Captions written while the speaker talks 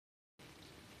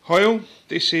Hi all,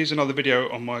 this is another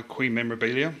video on my Queen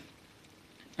memorabilia.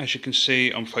 As you can see,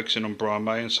 I'm focusing on Brian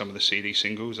May and some of the CD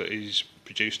singles that he's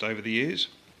produced over the years.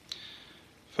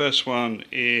 First one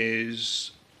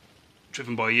is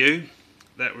Driven by You.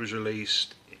 That was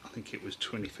released, I think it was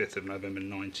 25th of November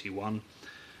 91.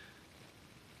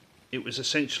 It was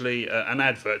essentially an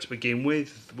advert to begin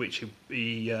with, which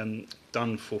he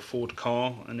done for Ford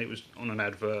car, and it was on an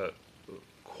advert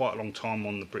quite a long time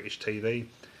on the British TV.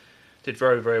 Did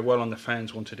very, very well, and the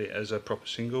fans wanted it as a proper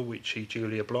single, which he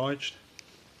duly obliged.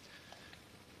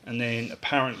 And then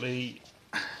apparently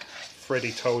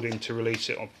Freddie told him to release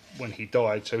it when he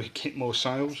died so he'd get more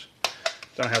sales.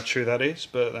 Don't know how true that is,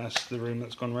 but that's the rumour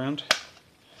that's gone around.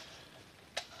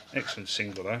 Excellent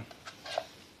single though.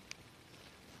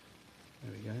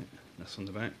 There we go, that's on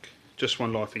the back. Just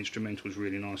One Life instrumental is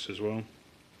really nice as well.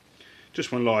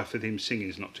 Just One Life with him singing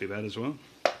is not too bad as well.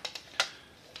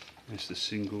 That's the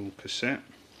single cassette.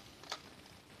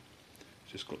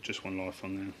 Just got Just One Life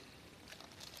on there.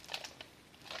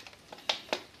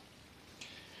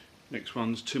 Next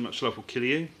one's Too Much Love Will Kill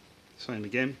You. Same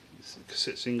again, it's the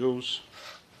cassette singles.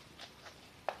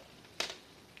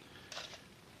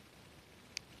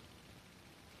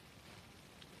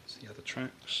 That's the other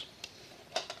tracks.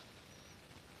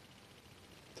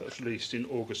 That was released in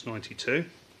August 92.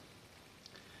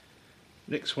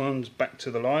 Next one's Back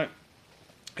to the Light.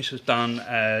 This was done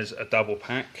as a double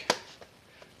pack,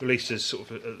 released as sort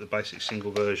of the basic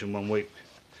single version 1 week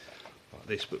like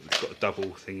this, but we've got a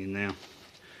double thing in now.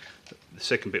 The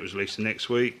second bit was released the next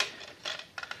week.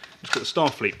 It's got the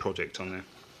Starfleet project on there.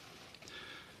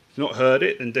 If you've not heard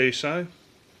it, then do so.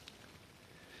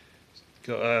 It's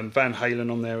got Van Halen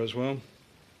on there as well.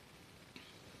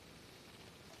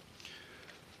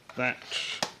 That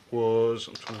was,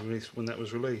 I'm trying to release when that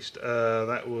was released.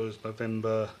 That was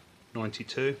November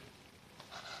 92.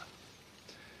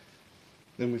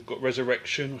 Then we've got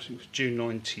Resurrection, I think it was June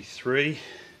 93.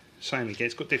 Same again,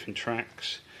 it's got different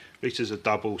tracks. Released as a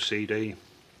double CD.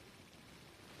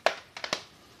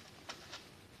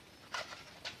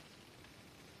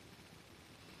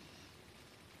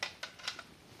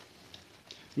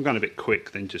 I'm going a bit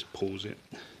quick, then just pause it.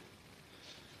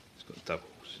 It's got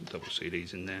double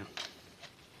CDs in there.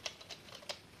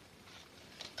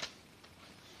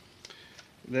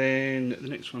 Then the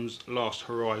next one's Last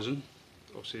Horizon,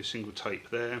 obviously a single tape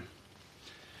there.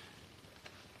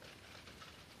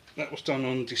 That was done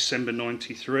on December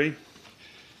 93.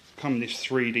 Come in this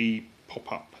 3D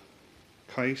pop-up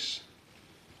case,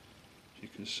 as you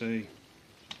can see.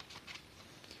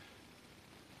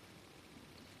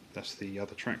 That's the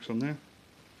other tracks on there.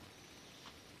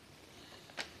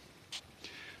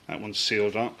 That one's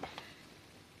sealed up.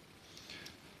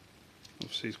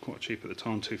 Obviously it's quite cheap at the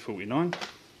time, $2.49.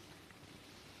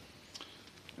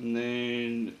 And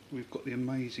then we've got the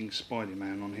Amazing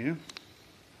Spider-Man on here.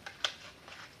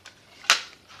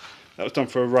 That was done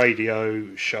for a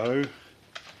radio show.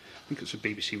 I think it's a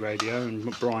BBC radio,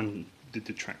 and Brian did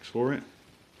the tracks for it.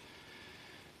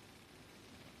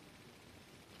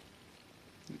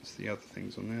 That's the other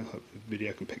things on there. I hope the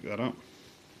video can pick that up.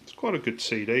 It's quite a good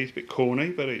CD. It's a bit corny,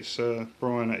 but it's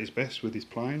Brian at his best with his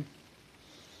playing.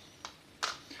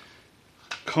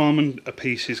 Carmen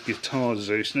Apice's Guitar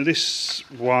Zeus. Now this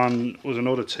one was an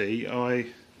oddity. I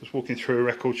was walking through a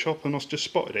record shop and I just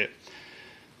spotted it,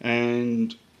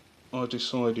 and I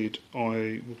decided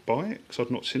I would buy it because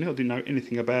I'd not seen it. I didn't know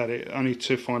anything about it, only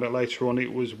to find out later on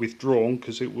it was withdrawn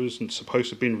because it wasn't supposed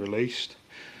to have been released.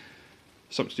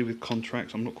 Something to do with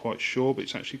contracts, I'm not quite sure, but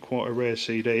it's actually quite a rare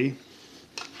CD.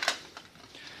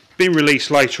 Been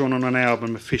released later on an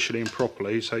album officially and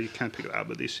properly, so you can pick it up,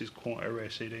 but this is quite a rare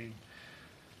CD.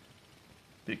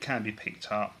 It can be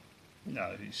picked up.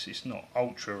 No, it's not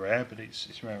ultra rare, but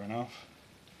it's rare enough.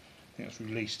 I think it was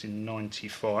released in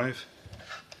 95.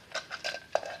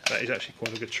 That is actually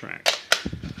quite a good track.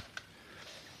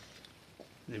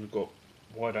 Then we've got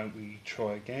Why Don't We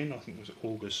Try Again, I think it was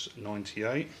August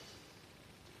 98.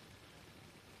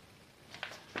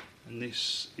 And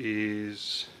this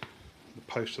is the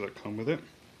poster that come with it.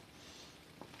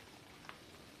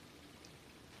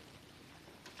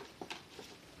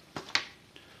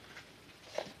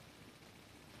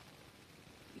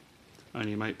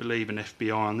 Only Make Believe and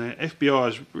FBI on there. FBI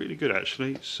is really good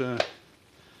actually. It's a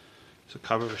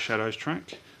cover of a Shadows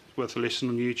track. It's worth a listen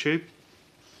on YouTube.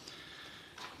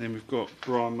 Then we've got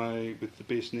Brian May with The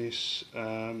Business.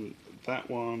 That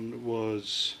one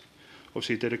was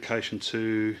obviously a dedication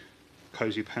to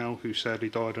Cozy Powell, who sadly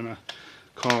died in a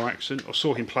car accident. I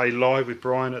saw him play live with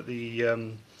Brian at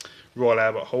the Royal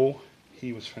Albert Hall.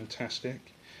 He was fantastic.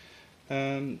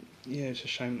 Yeah, it's a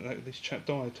shame that this chap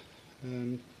died.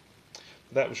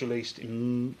 That was released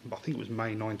in, I think it was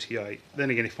May '98. Then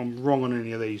again, if I'm wrong on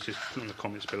any of these, just put in the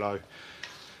comments below.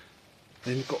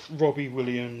 Then we've got Robbie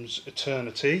Williams'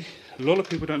 Eternity. A lot of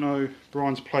people don't know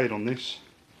Brian's played on this,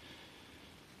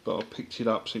 but I picked it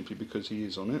up simply because he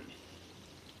is on it.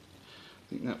 I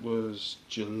think that was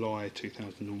July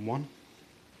 2001.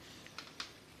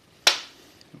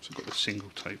 Also got the single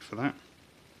tape for that.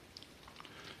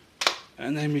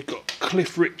 And then we've got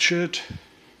Cliff Richard,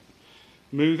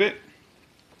 Move It.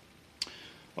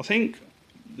 I think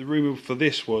the rumour for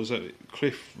this was that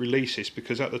Cliff released this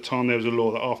because at the time there was a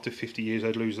law that after 50 years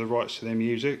they'd lose the rights to their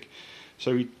music.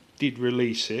 So he did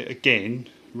release it again,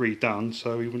 redone,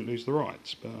 so he wouldn't lose the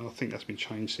rights. But I think that's been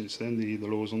changed since then, the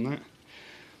laws on that.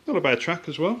 Not a bad track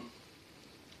as well.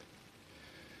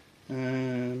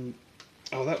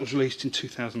 Oh, that was released in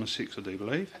 2006, I do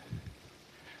believe.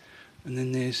 And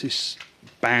then there's this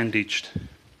Bandaged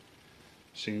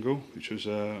single, which was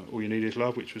All You Need Is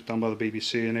Love, which was done by the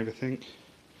BBC and everything.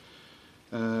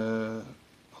 I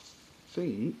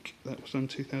think that was done in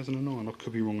 2009. I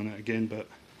could be wrong on that again, but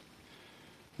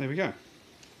there we go.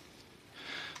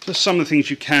 So some of the things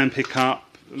you can pick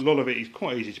up. A lot of it is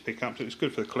quite easy to pick up, so it's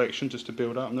good for the collection just to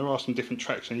build up. And there are some different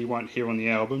tracks that you won't hear on the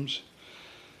albums.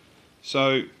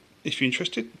 So if you're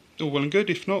interested, all well and good.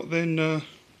 If not, then don't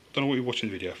know what you're watching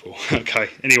the video for. Okay,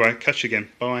 anyway, catch you again.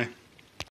 Bye.